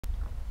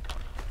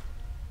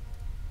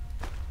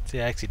See,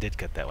 I actually did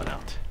cut that one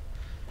out.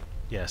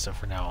 Yeah, so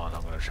from now on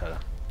I'm going to try to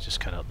just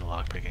cut out the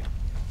lockpicking.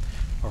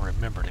 Or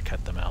remember to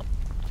cut them out.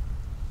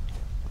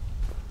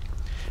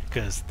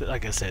 Because,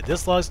 like I said,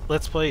 this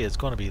Let's Play is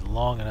going to be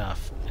long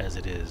enough as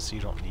it is. You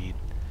don't need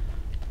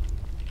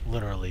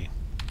literally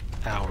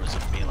hours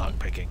of me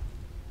lockpicking.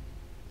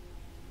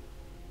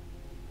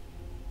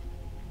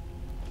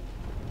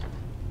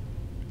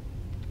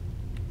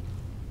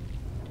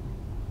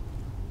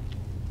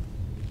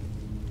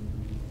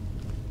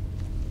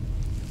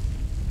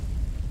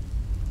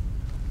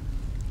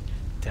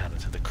 Down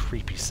into the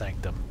creepy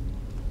sanctum.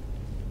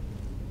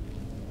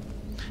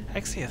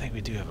 Actually, I think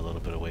we do have a little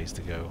bit of ways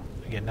to go.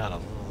 Again, not a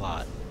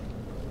lot.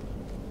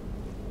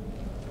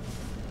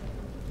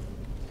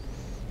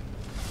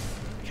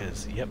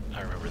 Because, yep,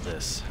 I remember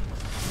this.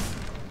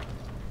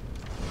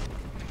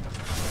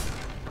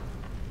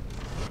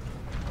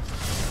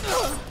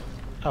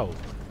 Oh,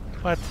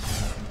 what?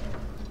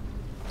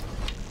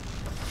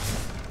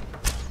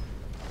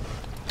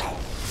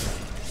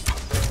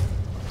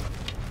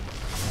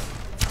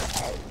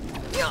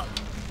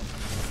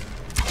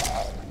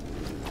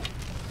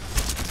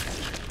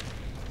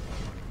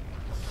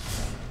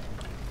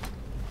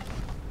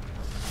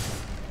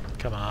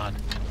 Come on.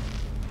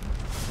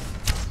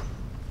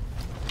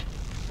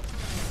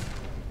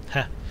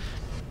 Heh.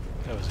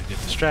 That was a good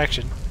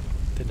distraction.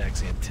 Didn't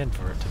actually intend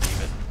for it to be,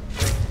 but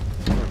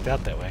it worked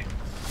out that way.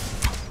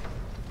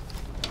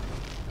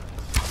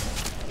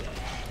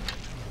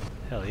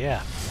 Hell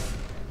yeah.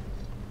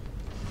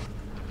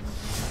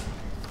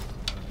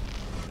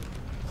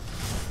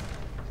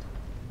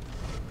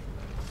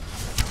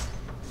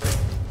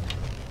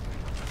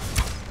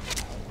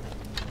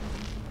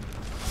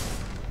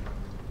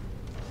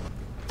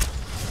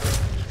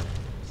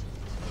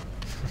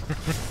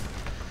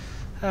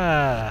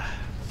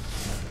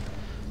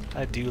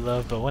 I do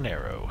love bow and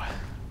arrow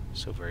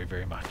so very,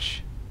 very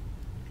much.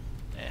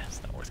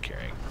 It's not worth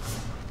carrying.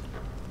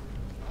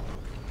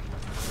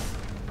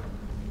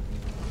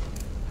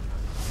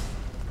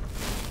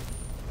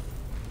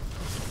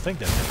 I think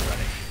that's it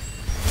running.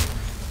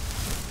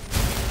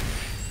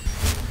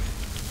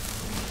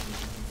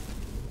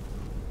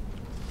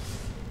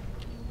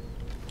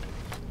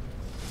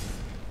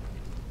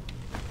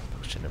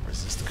 Potion of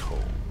resist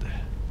cold.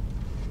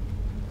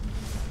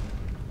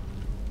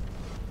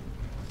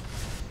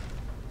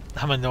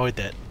 I'm annoyed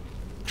that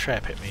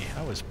trap hit me.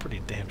 I was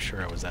pretty damn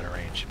sure I was out of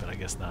range, but I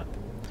guess not.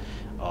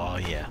 Oh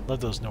yeah, love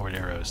those Nord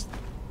arrows.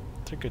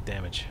 They're good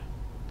damage.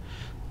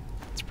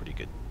 That's pretty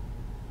good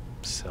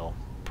sell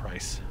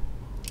price.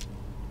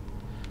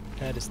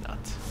 That is not.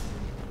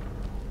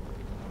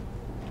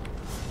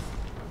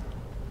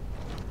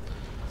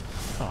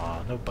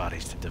 Aw, no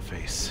bodies to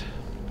deface.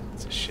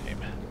 It's a shame.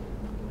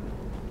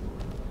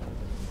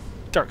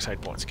 Dark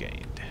side points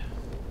gained.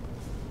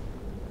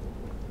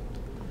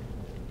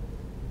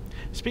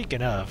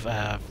 Speaking of,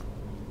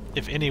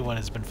 if anyone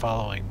has been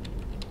following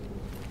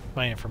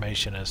my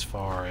information as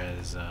far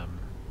as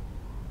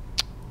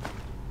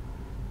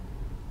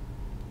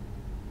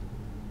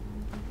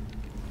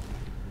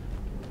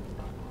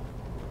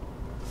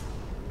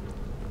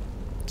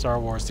Star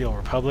Wars: The Old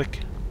Republic,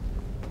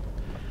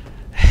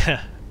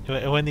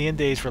 when the end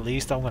day is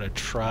released, I'm going to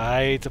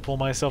try to pull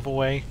myself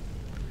away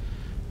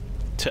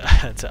to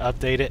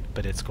update it,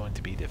 but it's going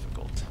to be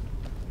difficult.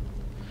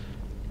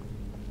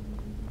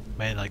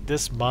 Man, like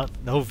this month,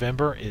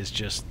 November is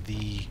just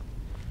the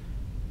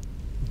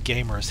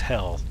gamer's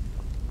hell,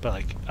 but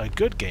like a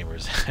good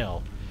gamer's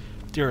hell.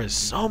 There is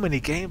so many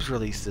games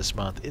released this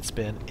month. It's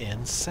been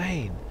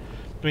insane.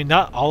 I mean,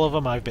 not all of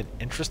them I've been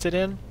interested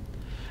in,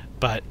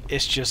 but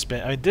it's just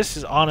been, I mean, this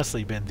has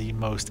honestly been the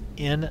most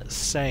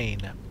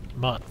insane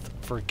month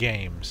for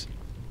games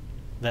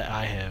that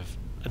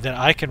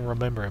I can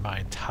remember in my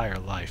entire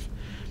life.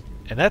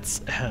 And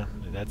that's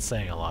that's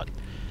saying a lot.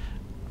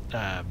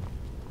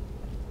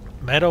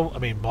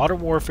 Modern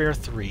Warfare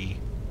 3,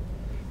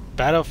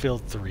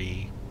 Battlefield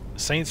 3,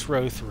 Saints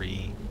Row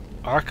 3,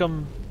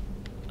 Arkham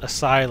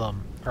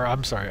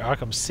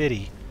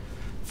City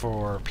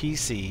for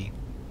PC,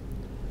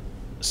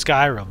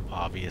 Skyrim,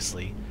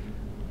 obviously,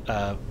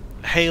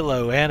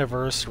 Halo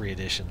Anniversary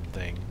Edition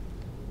thing.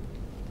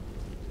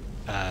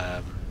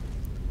 God,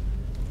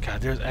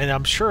 and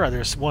I'm sure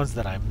there's ones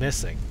that I'm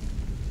missing.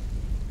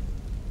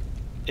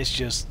 It's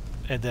just,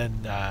 and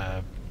then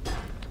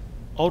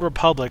Old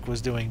Republic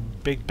was doing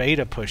big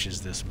beta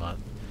pushes this month.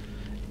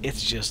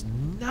 It's just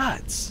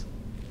nuts.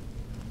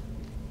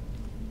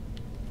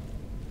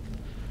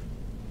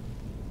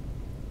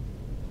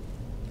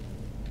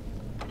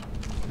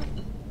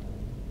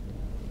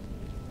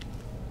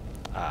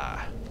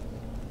 Here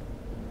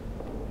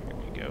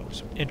we go.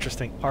 Some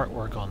interesting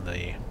artwork on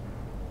the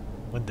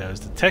windows.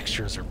 The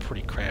textures are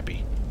pretty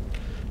crappy,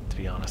 to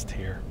be honest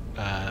here.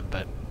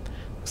 But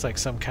looks like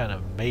some kind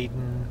of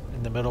maiden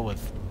in the middle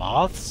with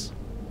moths,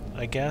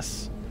 I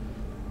guess.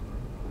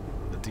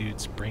 The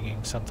dude's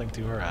bringing something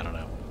to her. I don't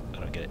know. I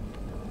don't get it.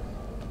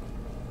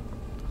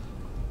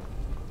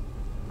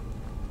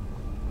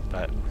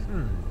 But,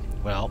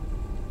 well.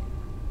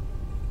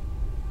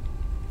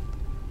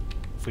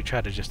 if we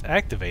try to just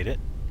activate it,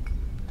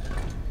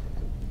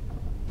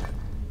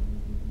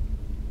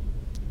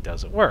 it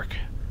doesn't work.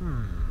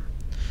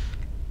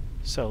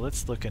 So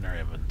let's look in our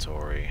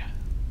inventory.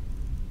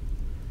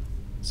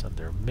 It's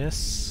under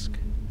miscellaneous.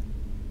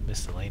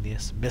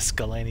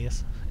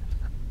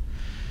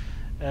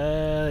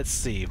 Let's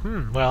see.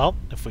 Well,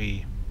 if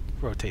we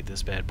rotate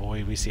this bad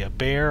boy, we see a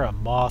bear, a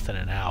moth, and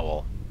an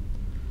owl.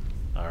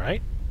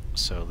 Alright,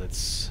 so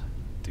let's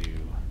do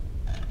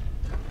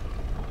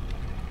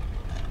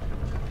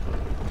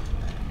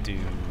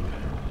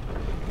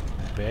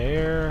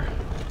bear,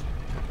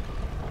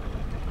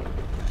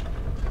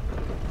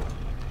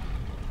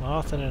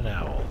 moth, and an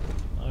owl.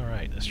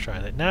 Alright, let's try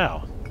that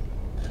now.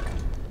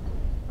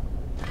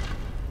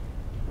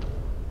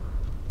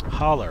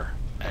 Holler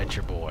at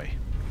your boy.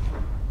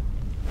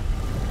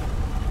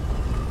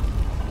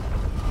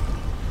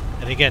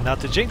 And again,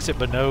 not to jinx it,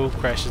 but no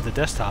crashes to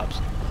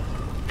desktops.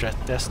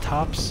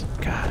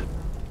 God.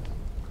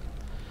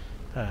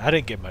 I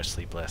didn't get much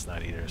sleep last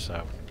night either,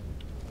 so.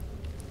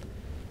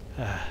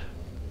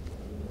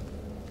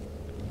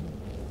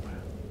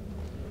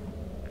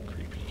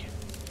 Creepy.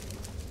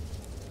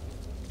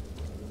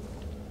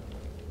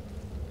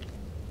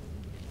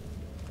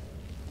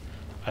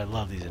 I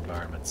love these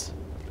environments.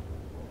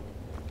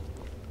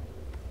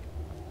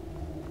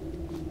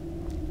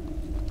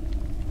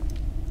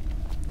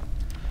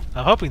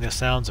 I'm hoping this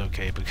sounds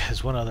okay,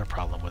 because one other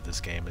problem with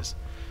this game is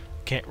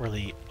can't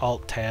really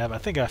Alt-Tab. I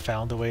think I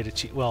found a way to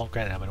cheat. Well,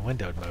 granted, I'm in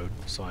windowed mode,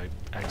 so I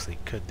actually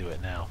could do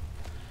it now.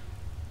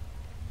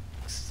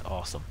 This is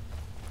awesome.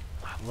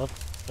 I love...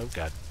 Oh,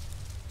 God.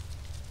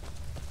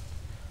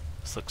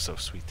 This looks so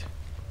sweet.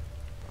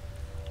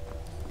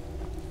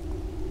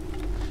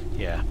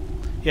 Yeah.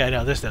 Yeah,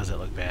 no, this doesn't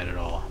look bad at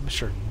all. I'm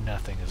sure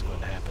nothing is going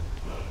to happen.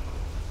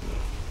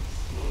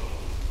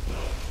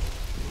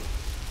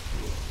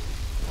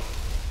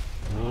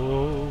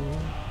 Whoa.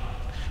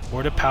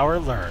 Word of power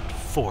learned.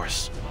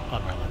 Force.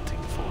 Unrelenting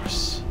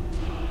force.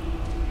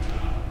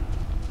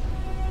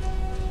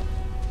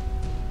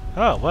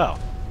 Oh, well.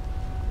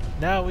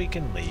 Now we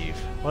can leave.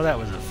 Well, that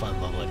was a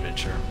fun little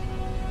adventure.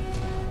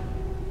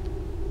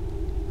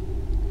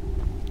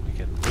 We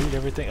can loot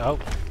everything. Oh,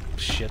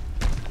 shit.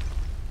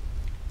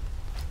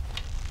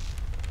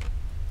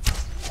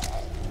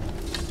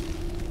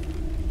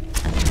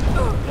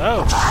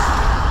 No!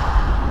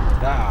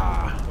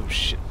 Ah! Oh,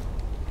 shit.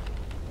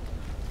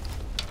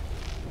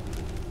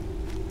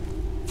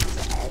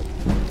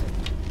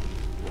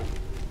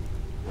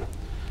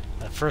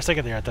 For a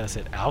second there, I thought I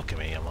said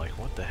alchemy. I'm like,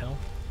 what the hell?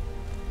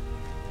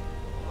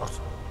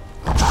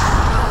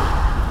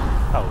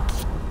 Oh,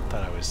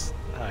 thought I was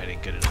hiding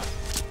good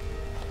enough.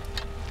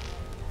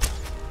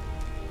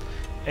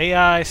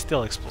 AI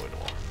still exploitable.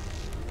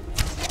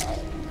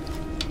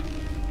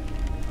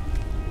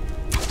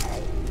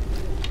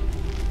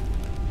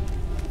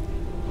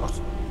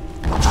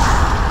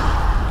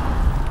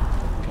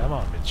 Come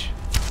on, bitch.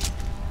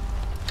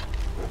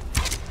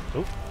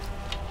 Oh,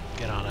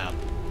 get on out.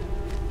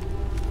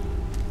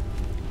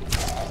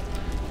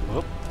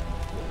 Whoop.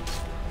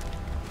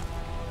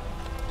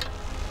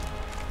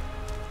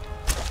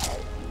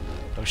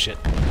 Oh shit.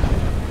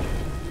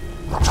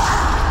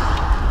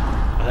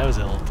 Oh, that was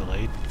a little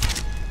delayed.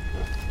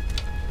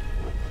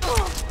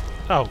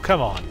 Oh,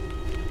 come on.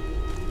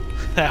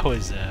 That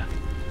was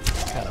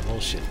kind of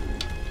bullshit.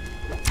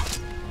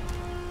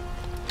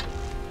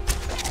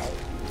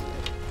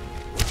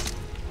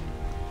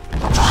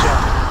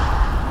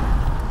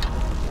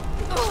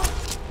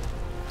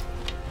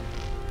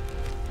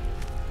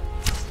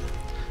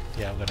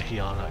 Yeah, I'm gonna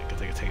heal. I'm not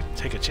gonna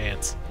take a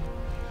chance.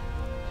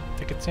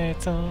 Take a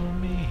chance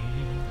on me.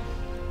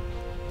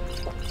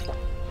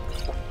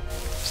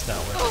 It's not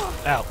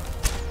worth it. Ow!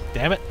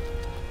 Damn it!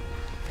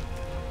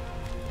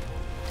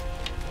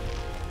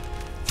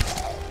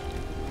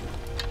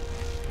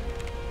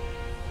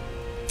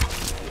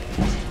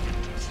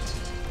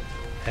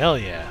 Hell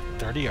yeah!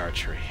 30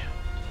 archery.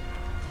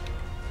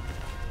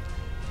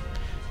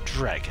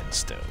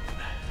 Dragonstone.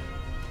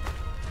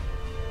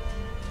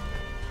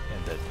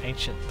 And an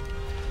ancient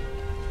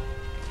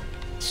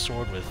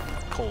sword with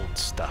cold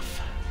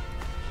stuff.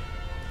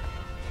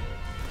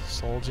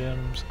 Soul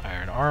gems,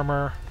 iron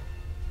armor.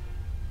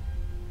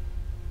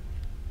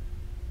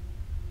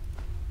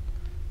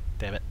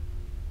 Damn it.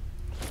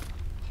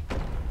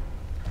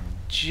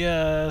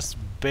 Just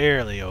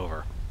barely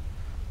over.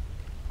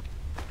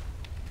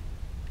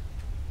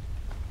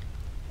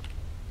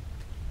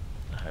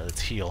 Alright,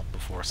 let's heal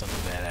before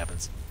something bad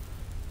happens.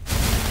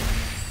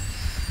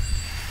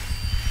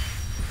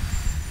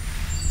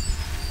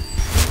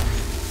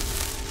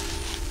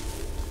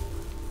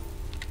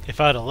 If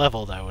I'd have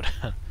leveled, I would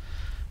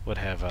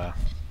have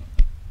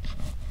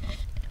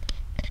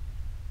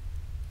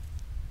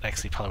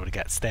actually probably would have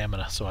got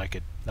stamina, so I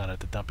could not have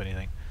to dump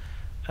anything.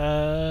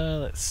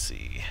 Let's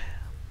see.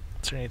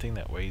 Is there anything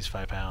that weighs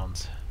 5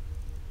 pounds?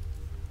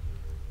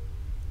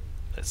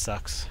 That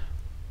sucks.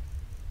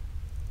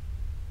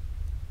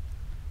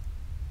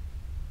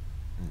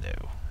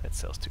 No, that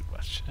sells too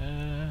much.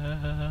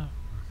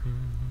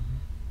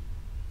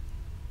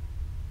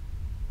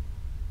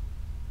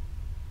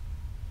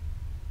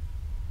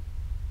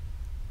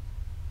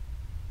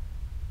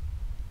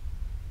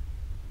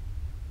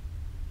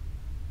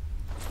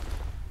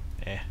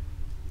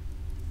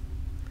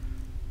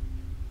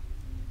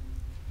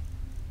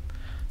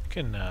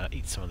 Can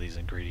eat some of these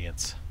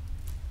ingredients.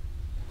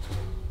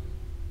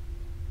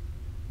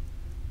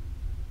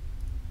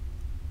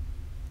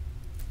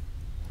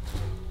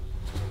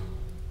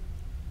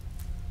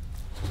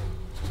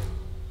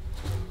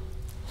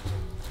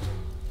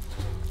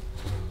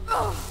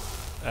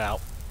 Ow.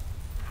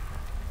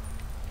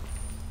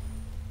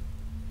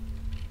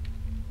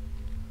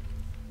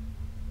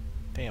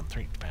 Damn,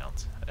 3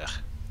 pounds. Ugh.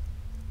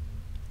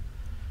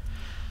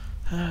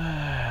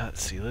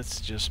 Let's see, let's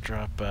just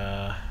drop,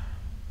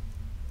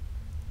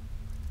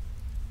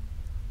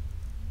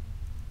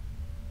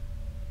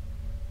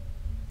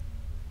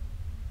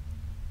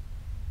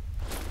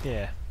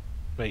 yeah.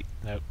 Wait,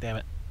 no, damn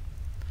it.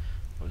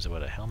 What was it,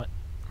 what, a helmet?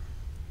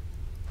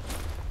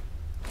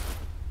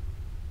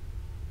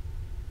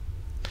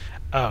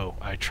 Oh,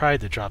 I tried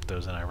to drop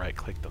those and I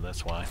right-clicked them,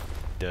 that's why.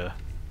 Duh.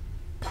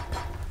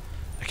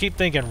 I keep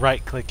thinking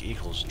right-click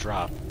equals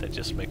drop. That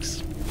just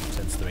makes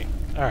sense to me.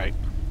 Alright.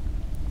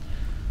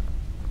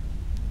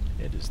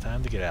 It is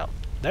time to get out.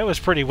 That was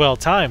pretty well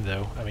timed,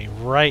 though. I mean,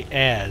 right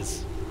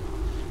as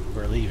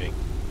we're leaving.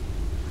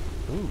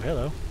 Ooh,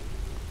 hello.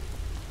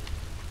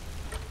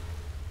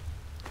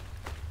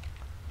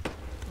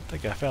 I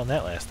think I found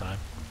that last time.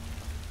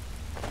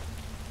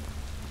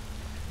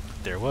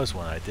 There was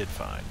one I did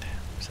find.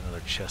 There's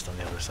another chest on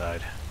the other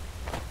side.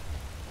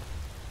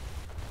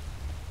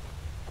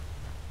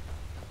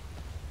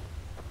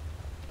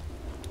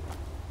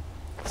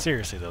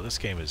 Seriously though, this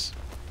game is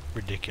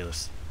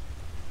ridiculous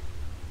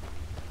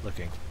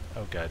looking.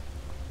 Oh god.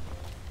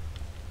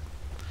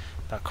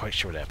 Not quite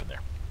sure what happened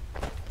there.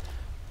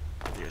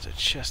 There's a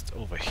chest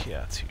over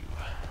here too.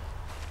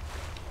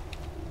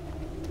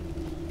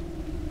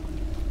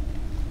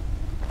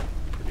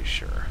 Pretty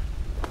sure.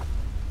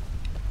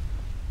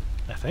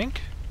 I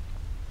think?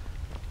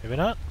 Maybe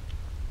not?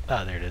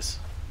 Ah, there it is.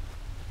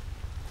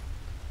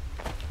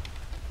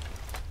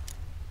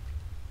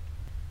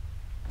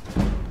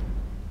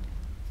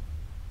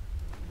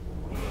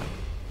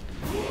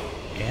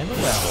 And a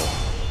level.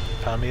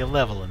 Found me a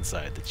level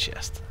inside the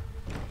chest.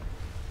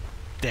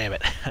 Damn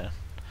it.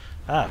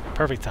 Ah,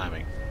 perfect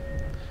timing.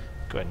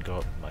 Go ahead and go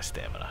up with my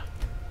stamina.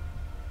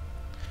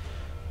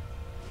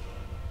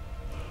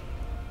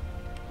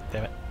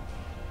 Damn it.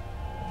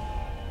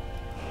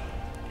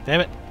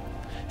 Damn it.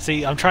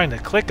 See, I'm trying to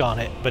click on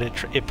it, but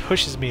it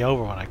pushes me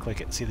over when I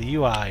click it. See, the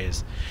UI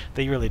is...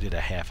 They really did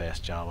a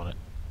half-assed job on it.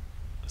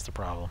 That's the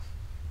problem.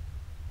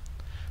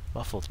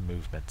 Muffled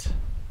movement.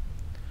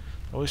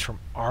 Noise from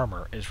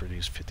armor is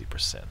reduced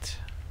 50%.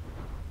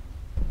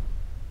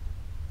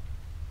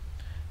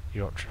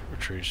 You don't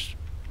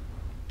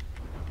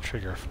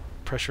trigger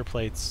pressure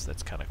plates.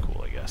 That's kind of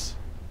cool, I guess.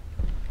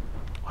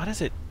 Why does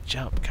it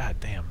jump? God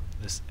damn,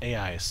 this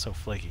AI is so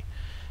flaky.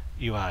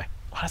 UI.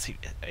 Why does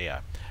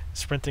AI?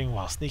 Sprinting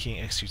while sneaking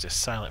executes a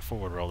silent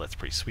forward roll. That's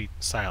pretty sweet.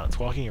 Silence.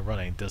 Walking and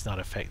running does not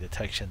affect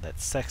detection.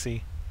 That's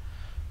sexy.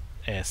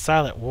 And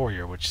Silent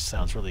Warrior, which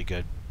sounds really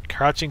good.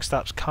 Crouching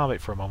stops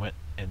combat for a moment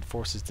and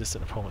forces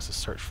distant opponents to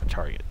search for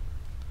target.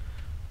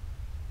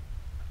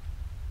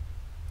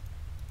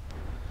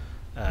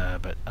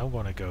 But I'm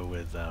going to go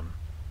with damn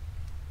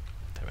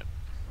it.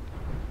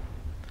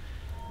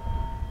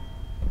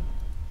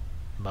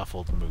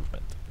 Muffled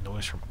movement.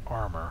 Noise from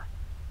armor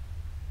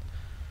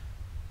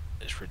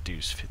is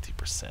reduced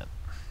 50%.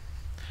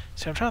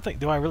 So I'm trying to think,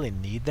 do I really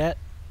need that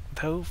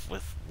though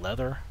with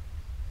leather?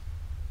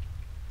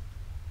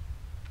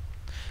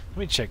 Let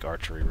me check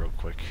archery real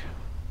quick.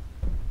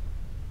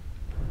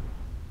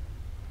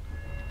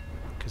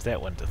 Because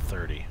that went to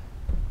 30.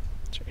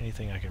 Is there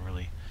anything I can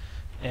really...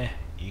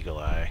 Eagle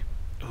Eye.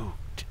 Ooh,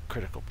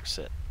 critical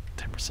percent.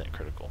 10%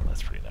 critical.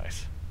 That's pretty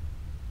nice.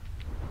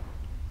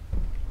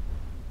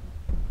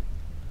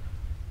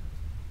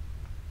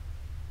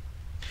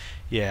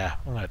 Yeah,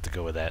 I'm going to have to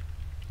go with that.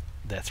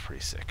 That's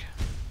pretty sick.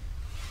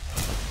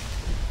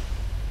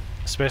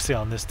 Especially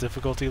on this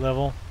difficulty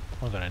level,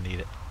 I'm going to need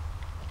it.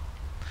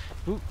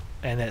 Ooh,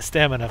 and that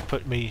stamina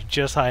put me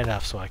just high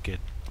enough so I could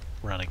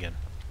run again.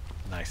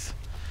 Nice.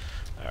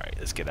 Alright,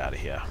 let's get out of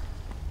here.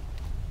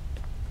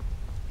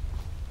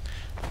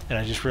 And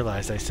I just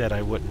realized I said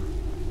I wouldn't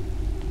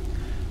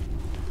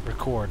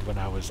record when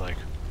I was like,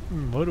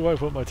 where do I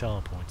put my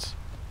talent points?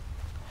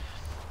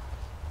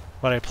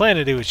 What I plan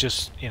to do is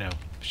just, you know,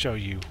 show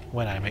you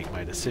when I make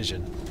my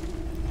decision.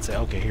 And say,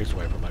 okay, here's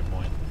where I put my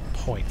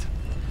point.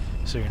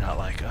 So you're not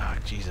like, ah, oh,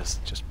 Jesus,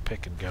 just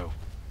pick and go.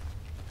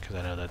 Because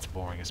I know that's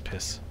boring as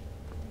piss.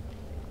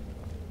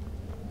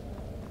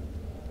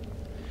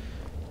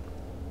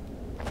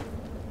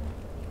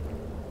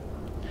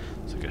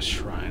 It's like a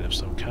shrine of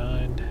some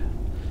kind.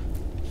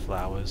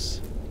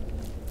 Flowers.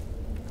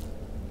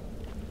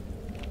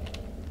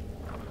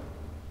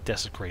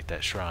 Desecrate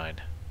that shrine.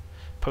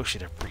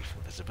 Potion of brief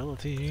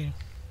invisibility.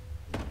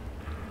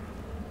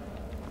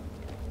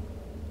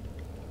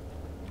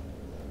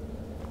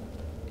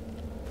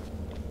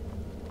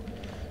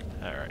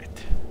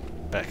 Alright.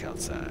 Back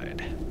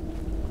outside.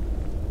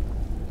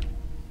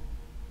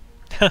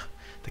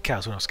 The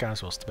cows went on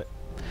Skyrim, but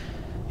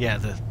yeah,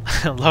 the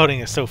loading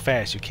is so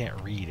fast you can't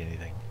read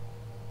anything.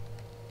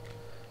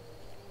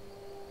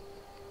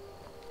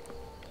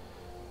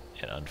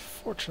 And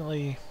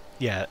unfortunately,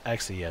 yeah,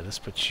 actually, yeah, this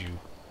puts you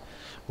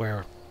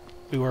where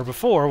we were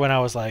before when I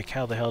was like,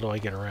 how the hell do I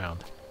get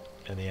around?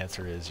 And the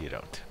answer is you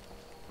don't.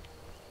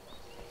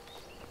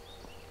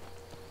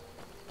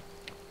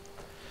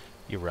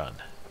 You run.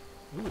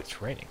 Ooh,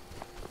 it's raining.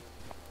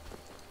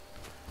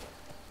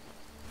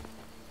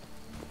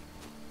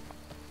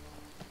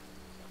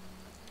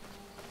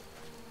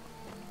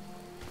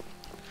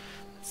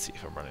 Let's see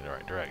if I'm running the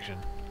right direction.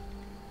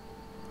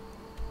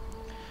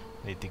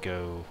 Need to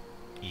go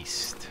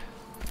east.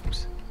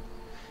 Oops.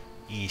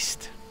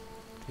 East.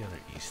 The other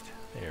east.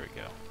 There we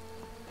go.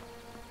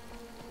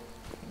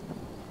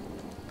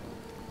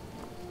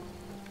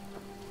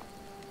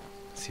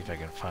 Let's see if I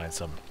can find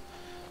some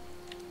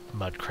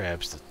mud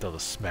crabs to throw the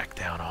smack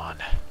down on.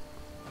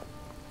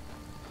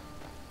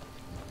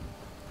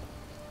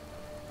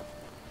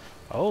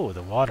 Oh,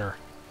 the water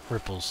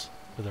ripples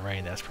with the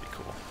rain. That's pretty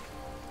cool.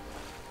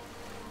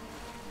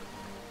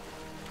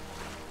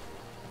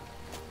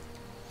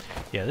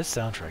 Yeah, this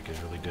soundtrack is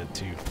really good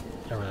too.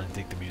 I really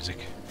dig the music.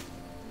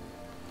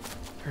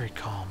 Very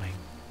calming.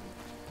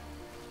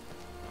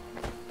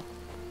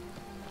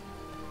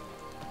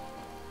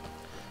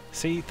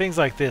 See, things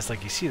like this,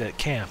 like you see that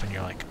camp and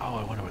you're like, oh,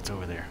 I wonder what's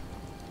over there.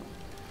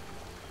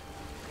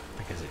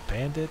 Like, is it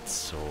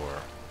bandits or...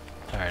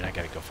 Alright, I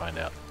gotta go find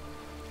out.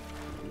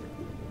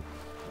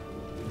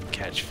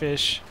 Catch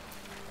fish.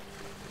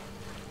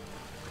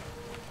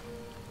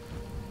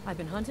 I've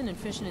been hunting and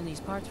fishing in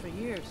these parts for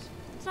years.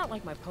 It's not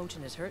like my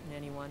poaching is hurting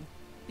anyone.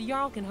 The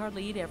Jarl can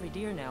hardly eat every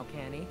deer now,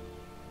 can he?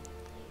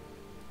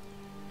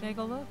 Take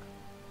a look.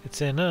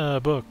 It's in a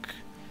book.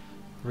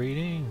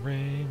 Reading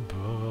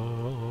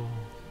Rainbow.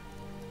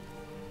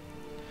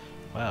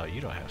 Wow, you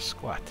don't have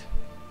squat.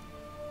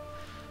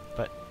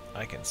 But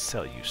I can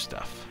sell you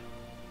stuff.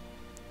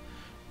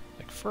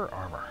 Like fur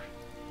armor.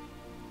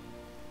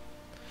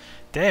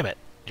 Damn it,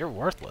 you're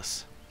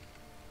worthless.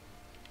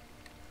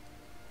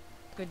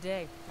 Good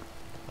day.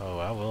 Oh,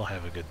 I will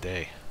have a good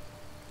day.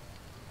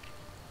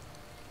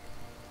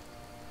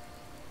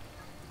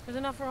 There's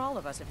enough for all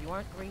of us if you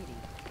aren't greedy.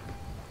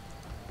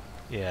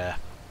 Yeah,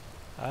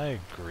 I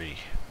agree.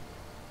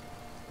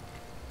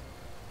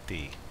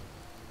 D.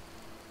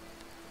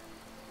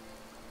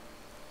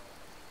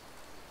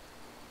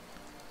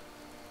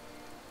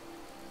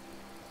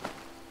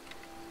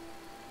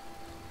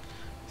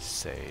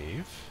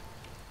 Save.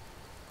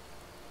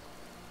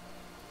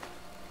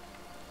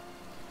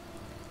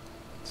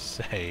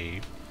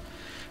 Save.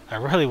 I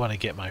really want to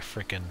get my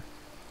frickin'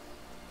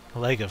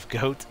 leg of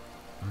goat.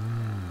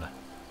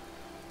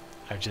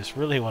 I just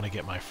really want to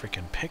get my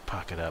frickin'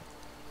 pickpocket up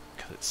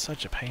because it's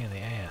such a pain in the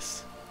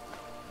ass.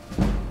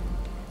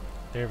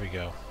 There we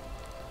go.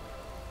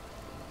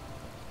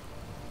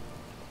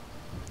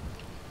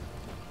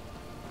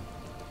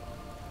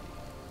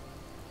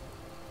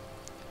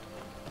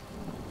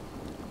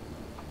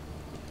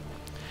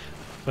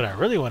 What I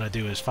really want to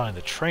do is find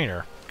the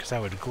trainer, because I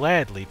would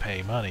gladly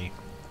pay money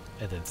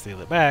and then steal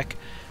it back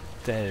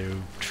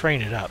to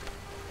train it up.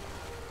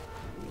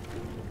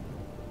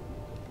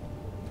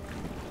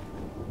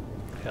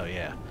 Hell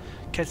yeah.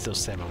 Catch those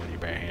salmon with your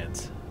bare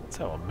hands. That's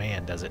how a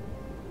man does it.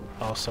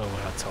 Also,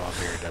 that's how a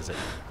bear does it.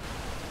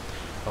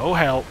 Oh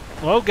hell.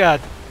 Oh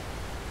god.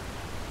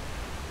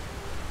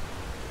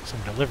 Some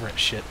deliverance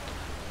shit.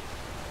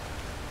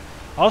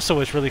 Also,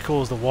 what's really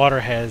cool is the water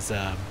has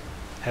a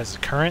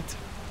current.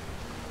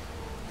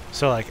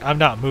 So, like, I'm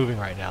not moving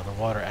right now. The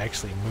water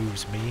actually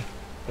moves me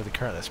with the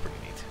current. That's pretty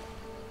neat.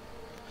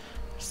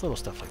 Just little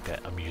stuff like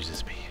that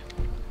amuses me.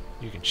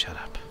 You can shut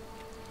up.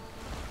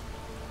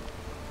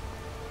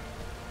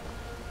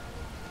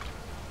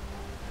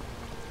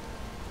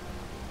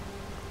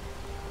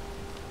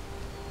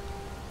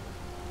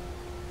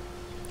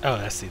 Oh,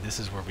 let's see. This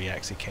is where we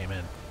actually came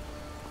in.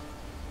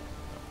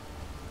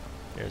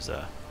 There's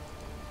a...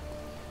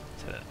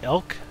 Is that an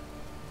elk?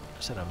 Or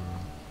is that a...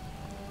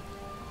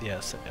 Yeah,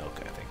 it's an elk,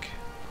 I think.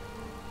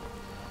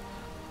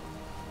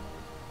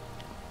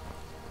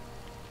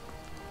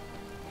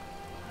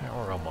 Alright,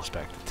 we're almost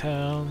back to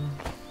town.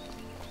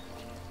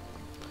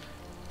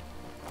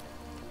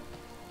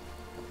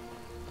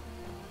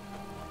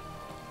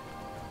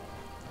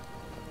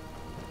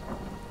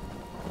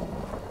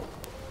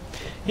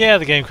 Yeah,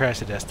 the game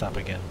crashed the desktop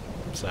again,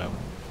 so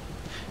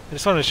I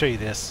just wanted to show you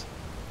this.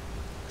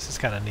 This is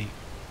kind of neat.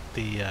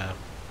 The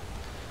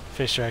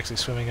fish are actually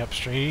swimming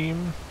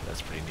upstream.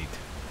 That's pretty neat.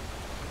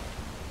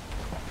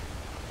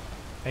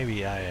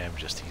 Maybe I am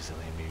just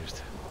easily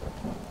amused.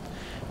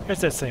 Here's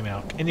that same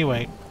elk.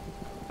 Anyway,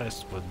 I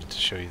just wanted to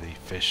show you the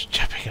fish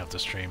jumping up the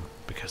stream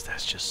because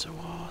that's just so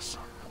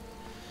awesome.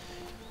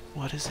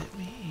 What does it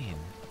mean?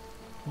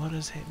 What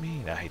does it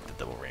mean? I hate the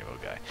double rainbow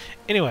guy.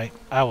 Anyway,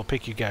 I will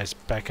pick you guys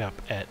back up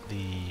at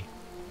the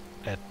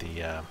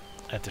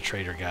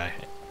trader guy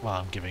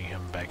while I'm giving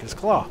him back his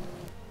claw.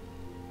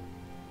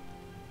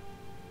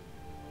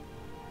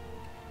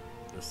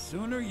 The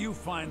sooner you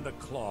find the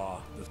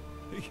claw,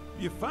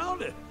 you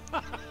found it.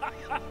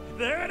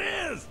 There it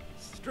is.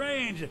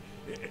 Strange.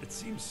 It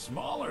seems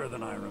smaller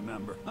than I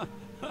remember.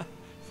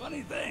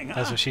 Funny thing, huh?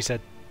 That's what she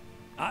said.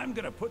 I'm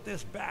gonna put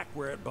this back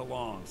where it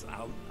belongs.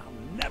 I'll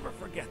never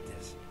forget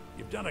this.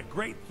 You've done a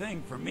great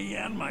thing for me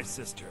and my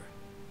sister.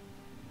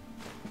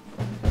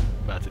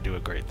 About to do a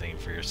great thing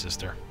for your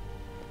sister.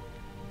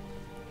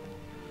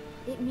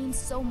 It means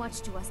so much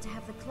to us to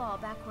have the claw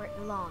back where it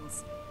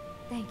belongs.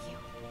 Thank you.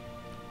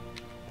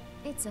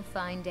 It's a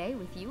fine day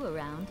with you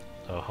around.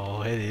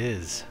 Oh, it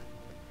is.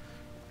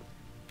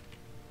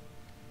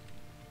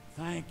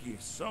 Thank you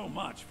so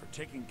much for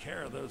taking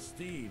care of those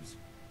thieves.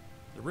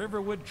 The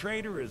Riverwood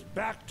Trader is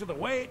back to the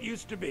way it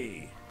used to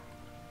be.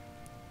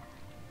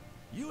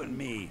 You and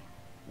me,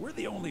 we're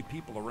the only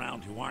people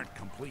around who aren't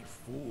complete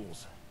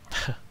fools.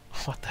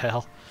 What the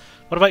hell?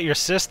 What about your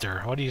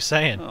sister? What are you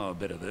saying? Oh, a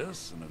bit of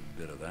this and a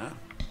bit of that.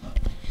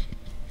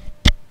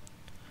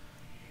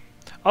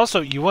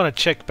 Also, you want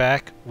to check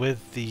back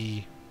with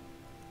the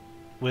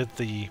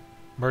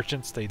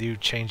merchants. They do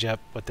change up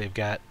what they've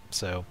got,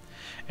 so,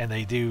 and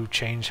they do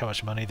change how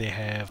much money they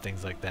have,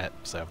 things like that.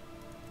 So,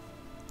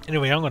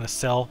 anyway, I'm going to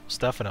sell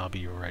stuff, and I'll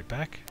be right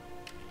back.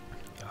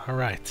 All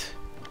right.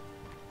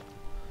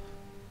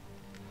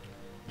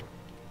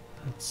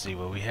 Let's see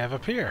what we have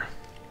up here.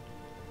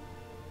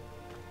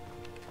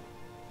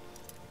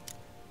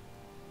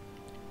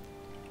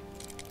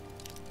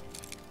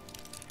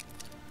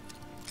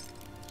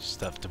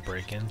 Stuff to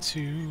break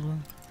into.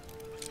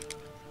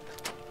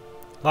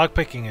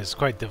 Lockpicking is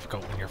quite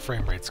difficult when your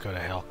frame rates go to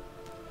hell.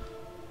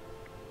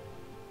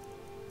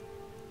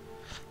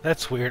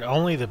 That's weird.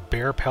 Only the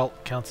bear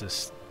pelt counts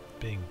as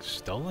being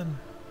stolen?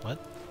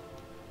 What?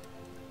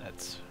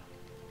 That's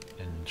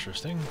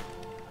interesting.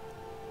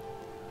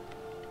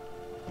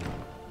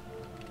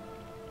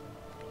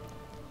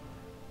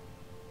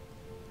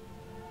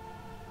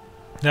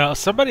 Now,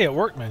 somebody at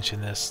work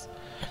mentioned this,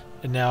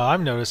 and now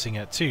I'm noticing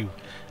it too.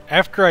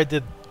 After I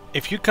did,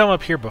 if you come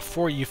up here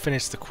before you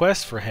finish the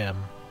quest for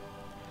him,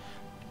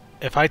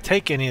 if I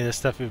take any of this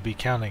stuff, it would be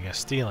counting as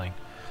stealing.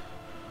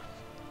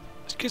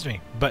 Excuse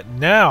me. But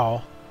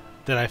now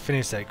that I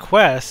finished that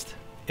quest,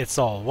 it's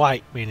all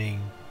white,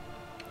 meaning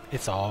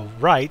it's all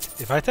right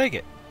if I take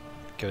it.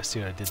 Go see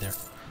what I did there.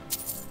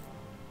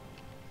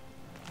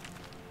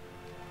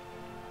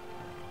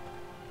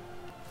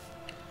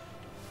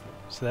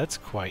 So that's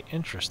quite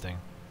interesting.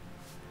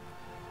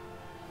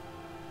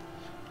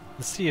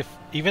 Let's see if,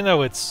 even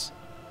though this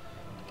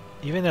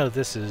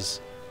is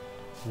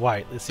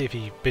white, let's see if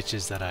he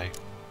bitches that I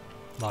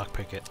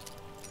lockpick it.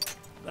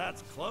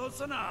 That's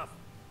close enough.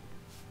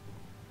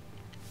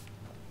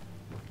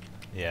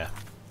 Yeah.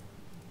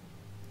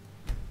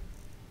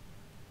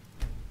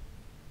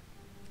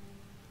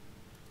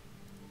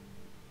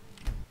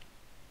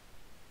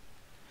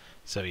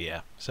 So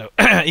yeah. So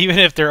even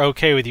if they're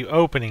okay with you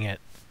opening it,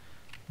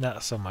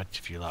 not so much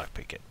if you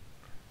lockpick it.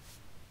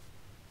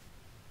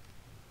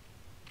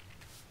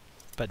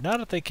 But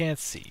not if they can't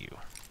see you.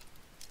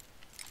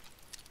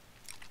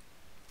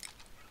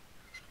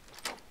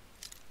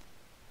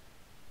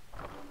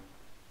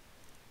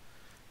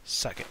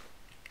 Suck it.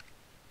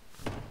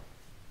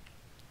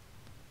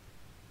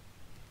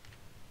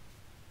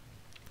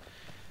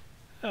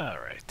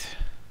 Alright.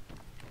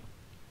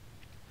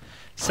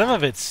 Some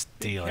of it's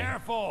stealing. Be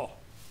careful.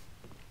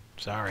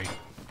 Sorry.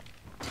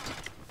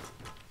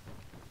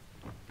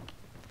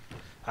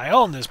 I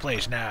own this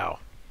place now.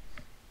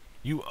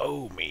 You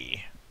owe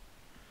me.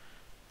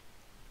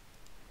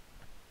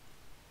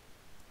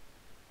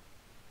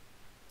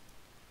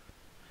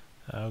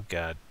 Oh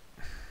God.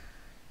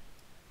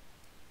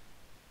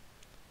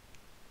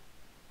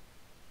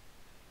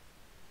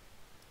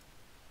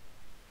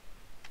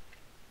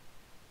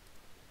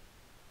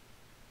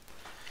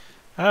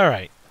 All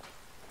right.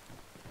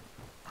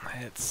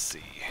 Let's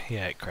see.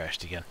 Yeah, it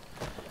crashed again.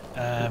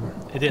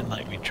 It didn't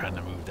like me trying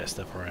to move that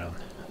stuff around.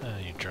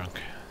 You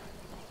drunk.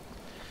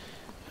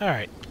 All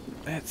right.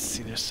 Let's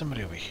see. There's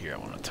somebody over here I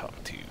want to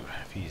talk to.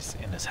 If he's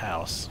in his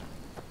house.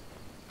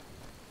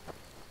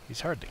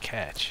 He's hard to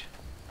catch.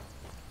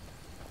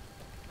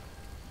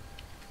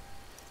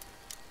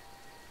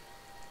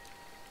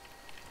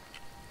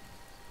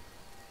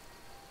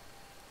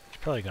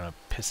 He's probably gonna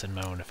piss and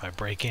moan if I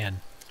break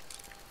in.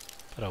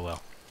 But oh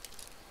well.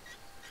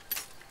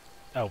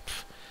 Oh,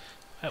 pff,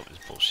 that was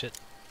bullshit.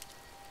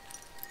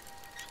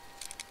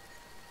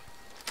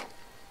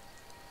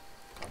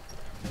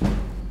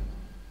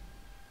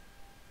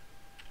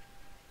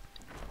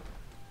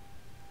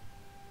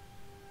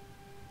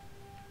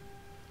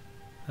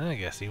 I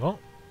guess he won't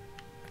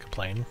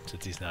complain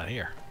since he's not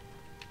here.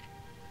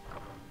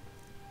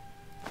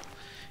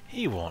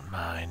 He won't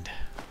mind.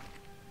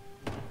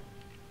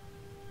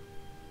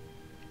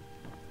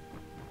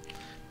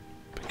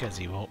 Because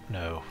he won't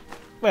know.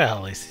 Well,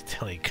 at least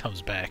until he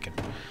comes back and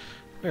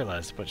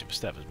realizes a bunch of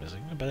stuff is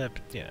missing. But that,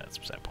 yeah, that's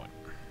that point.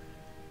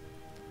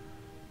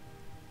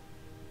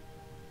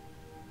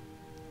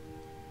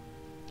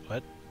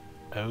 What?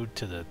 Ode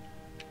to the...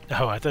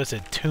 Oh, I thought it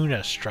said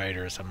Tuna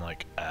Striders. I'm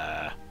like,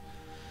 yeah,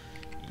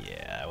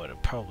 I would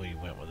have probably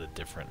went with a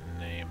different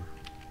name.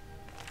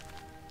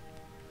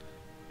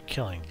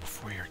 Killing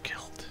before you're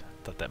killed.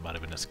 Thought that might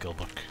have been a skill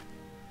book.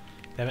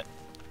 Damn it.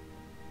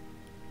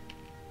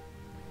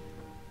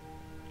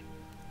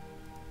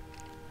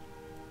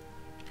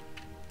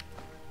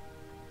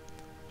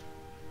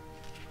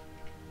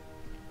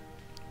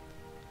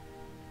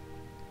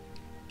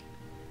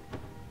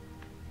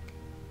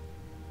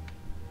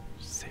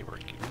 Saber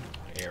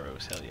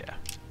arrows, hell yeah.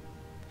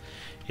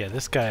 Yeah,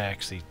 this guy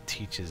actually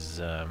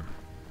teaches,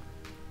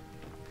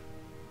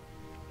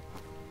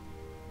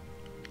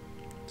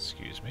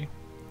 excuse me.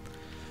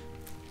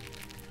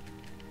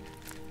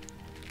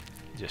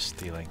 Just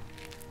stealing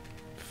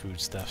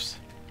foodstuffs.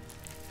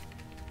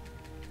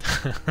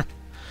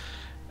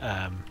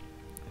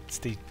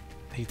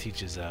 He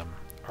teaches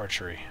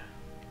archery.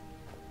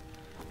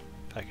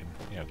 If I can,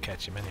 you know,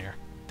 catch him in here.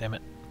 Damn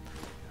it!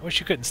 I wish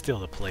you couldn't steal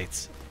the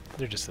plates.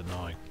 They're just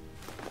annoying.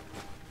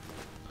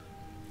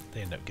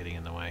 They end up getting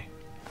in the way.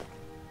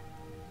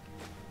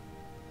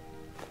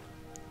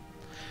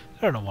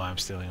 I don't know why I'm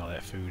stealing all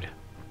that food.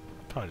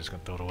 Probably just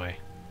gonna throw it away.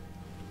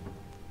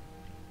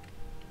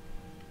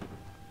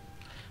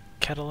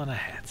 Kettle and a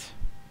hat.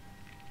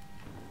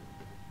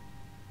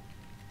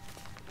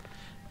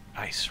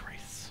 Ice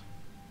wraiths.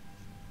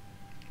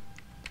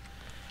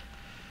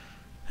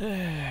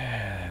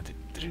 I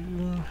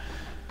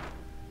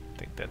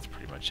think that's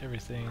pretty much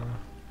everything.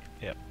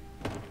 Yep.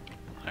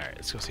 Alright,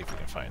 let's go see if we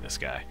can find this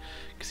guy.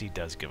 Because he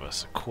does give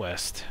us a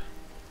quest.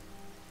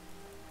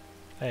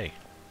 Hey.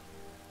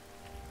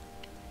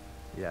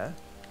 Yeah?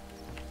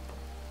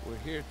 We're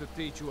here to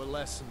teach you a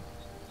lesson.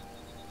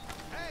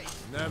 Hey!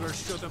 Never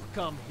should have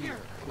come here.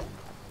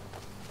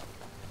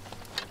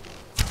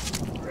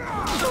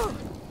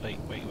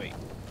 Wait.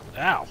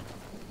 Ow!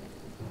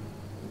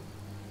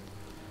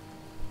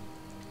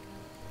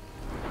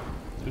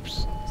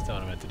 Oops, that's not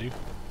what I meant to do.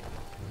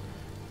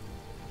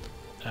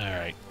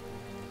 Alright.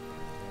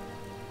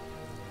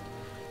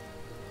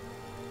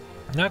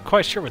 I'm not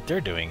quite sure what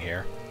they're doing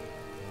here.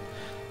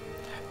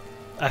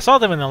 I saw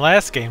them in the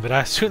last game, but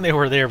I assume they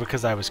were there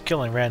because I was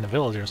killing random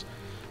villagers.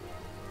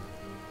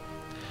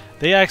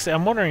 They actually,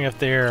 I'm wondering if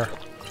they're...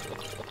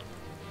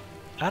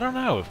 I don't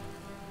know.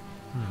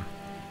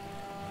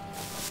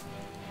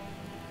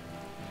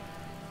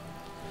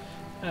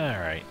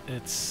 Alright,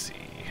 let's see.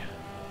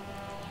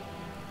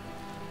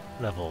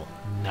 Level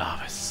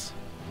Novice.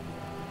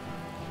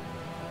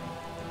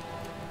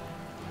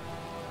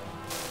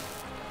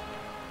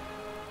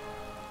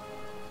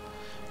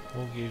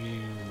 We'll give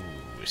you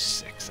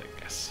 6, I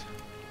guess.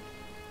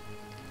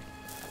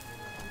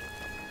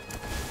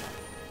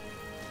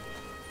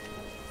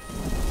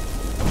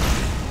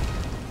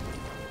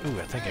 Ooh,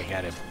 I think I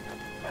got him.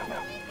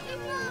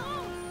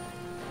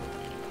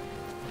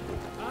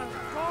 I'll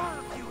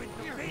carve you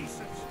into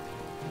pieces.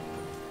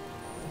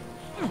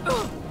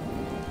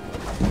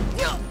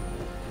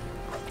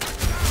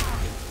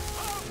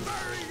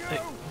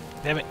 Hey,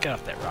 damn it, get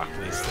off that rock,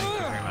 please. Thank you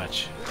very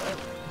much.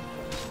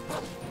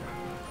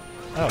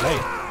 Oh, hey.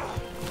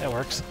 That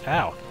works.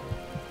 Ow.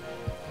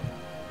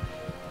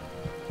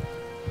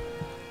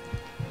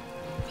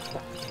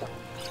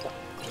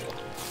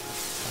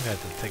 I'm gonna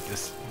have to take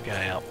this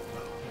guy out.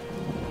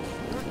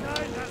 Your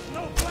guy has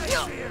no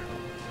place here.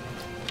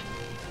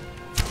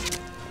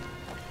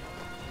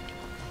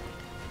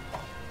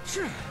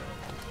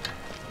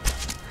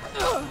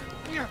 Oh.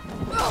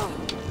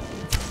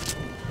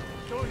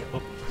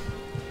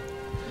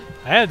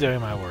 I am doing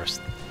my worst.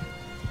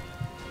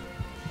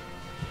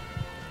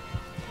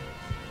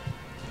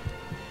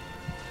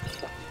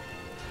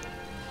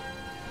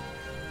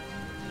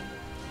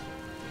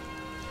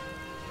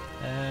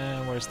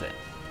 And where's that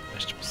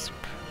vegetable soup?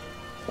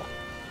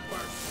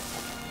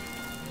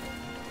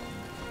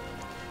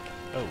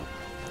 Oh,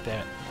 damn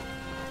it.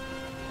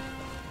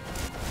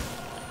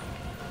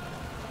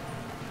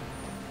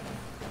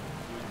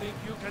 You think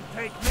you can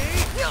take me?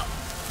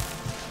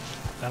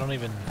 I don't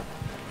even...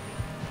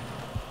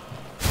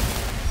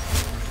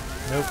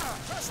 Nope,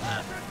 it's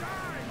not.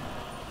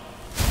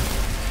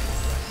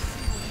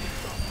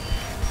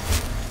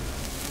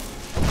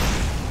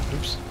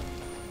 Oops.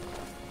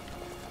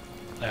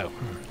 Oh,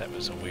 that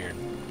was a weird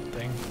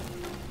thing.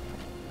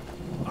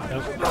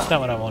 Nope, that's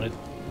not what I wanted.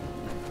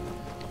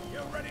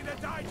 You ready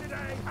to die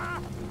today, huh?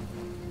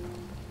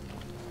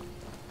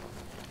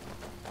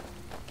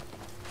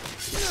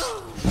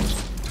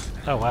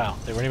 Oh wow,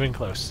 they weren't even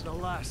close. The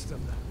last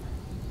of them.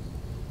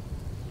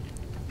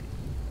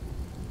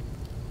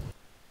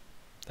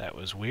 That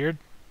was weird.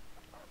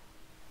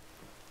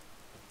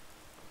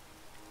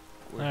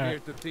 We're All here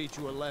right. to teach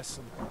you a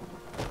lesson.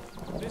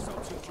 This'll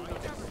teach you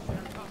nothing.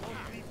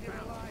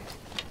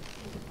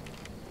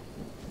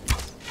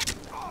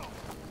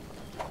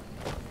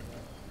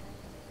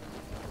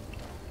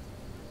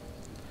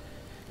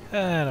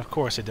 And of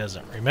course it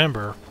doesn't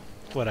remember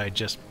what I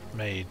just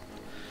made.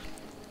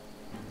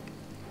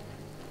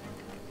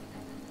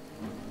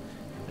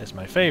 As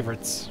my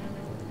favorites.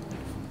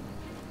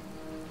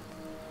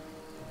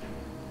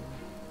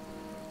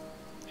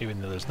 Even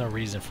though there's no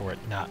reason for it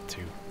not to.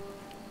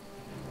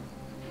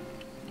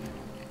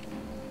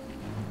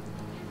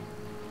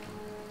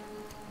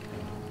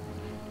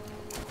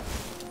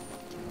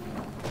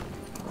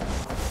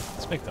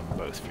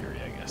 with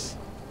Fury, I guess.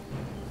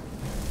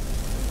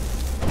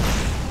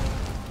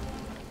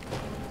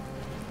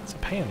 It's a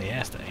pain in the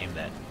ass to aim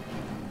that.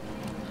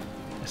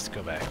 Let's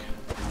go back.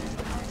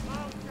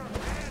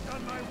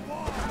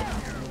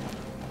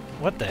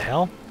 What the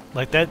hell?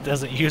 Like, that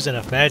doesn't use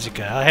enough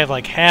magicka. I have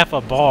like half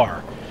a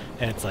bar,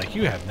 and it's like,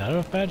 you have not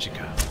enough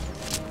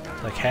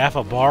magicka. Like, half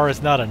a bar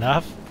is not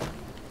enough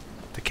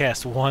to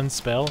cast one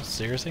spell?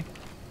 Seriously?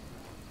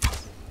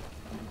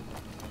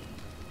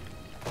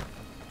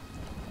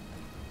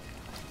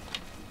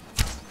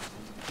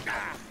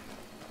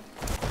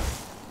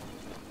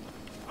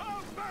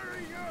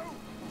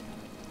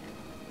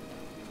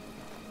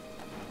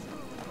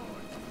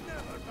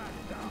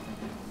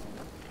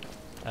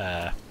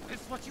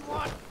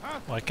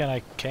 Why can't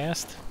I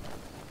cast?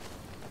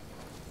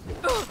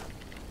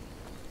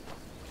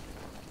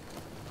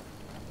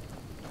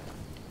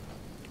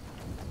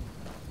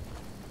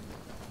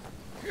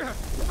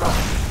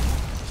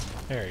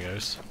 There he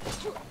goes.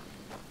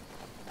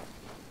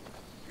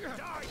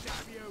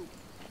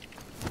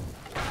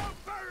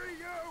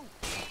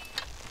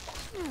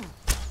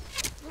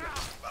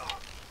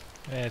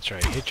 That's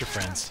right, hit your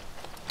friends.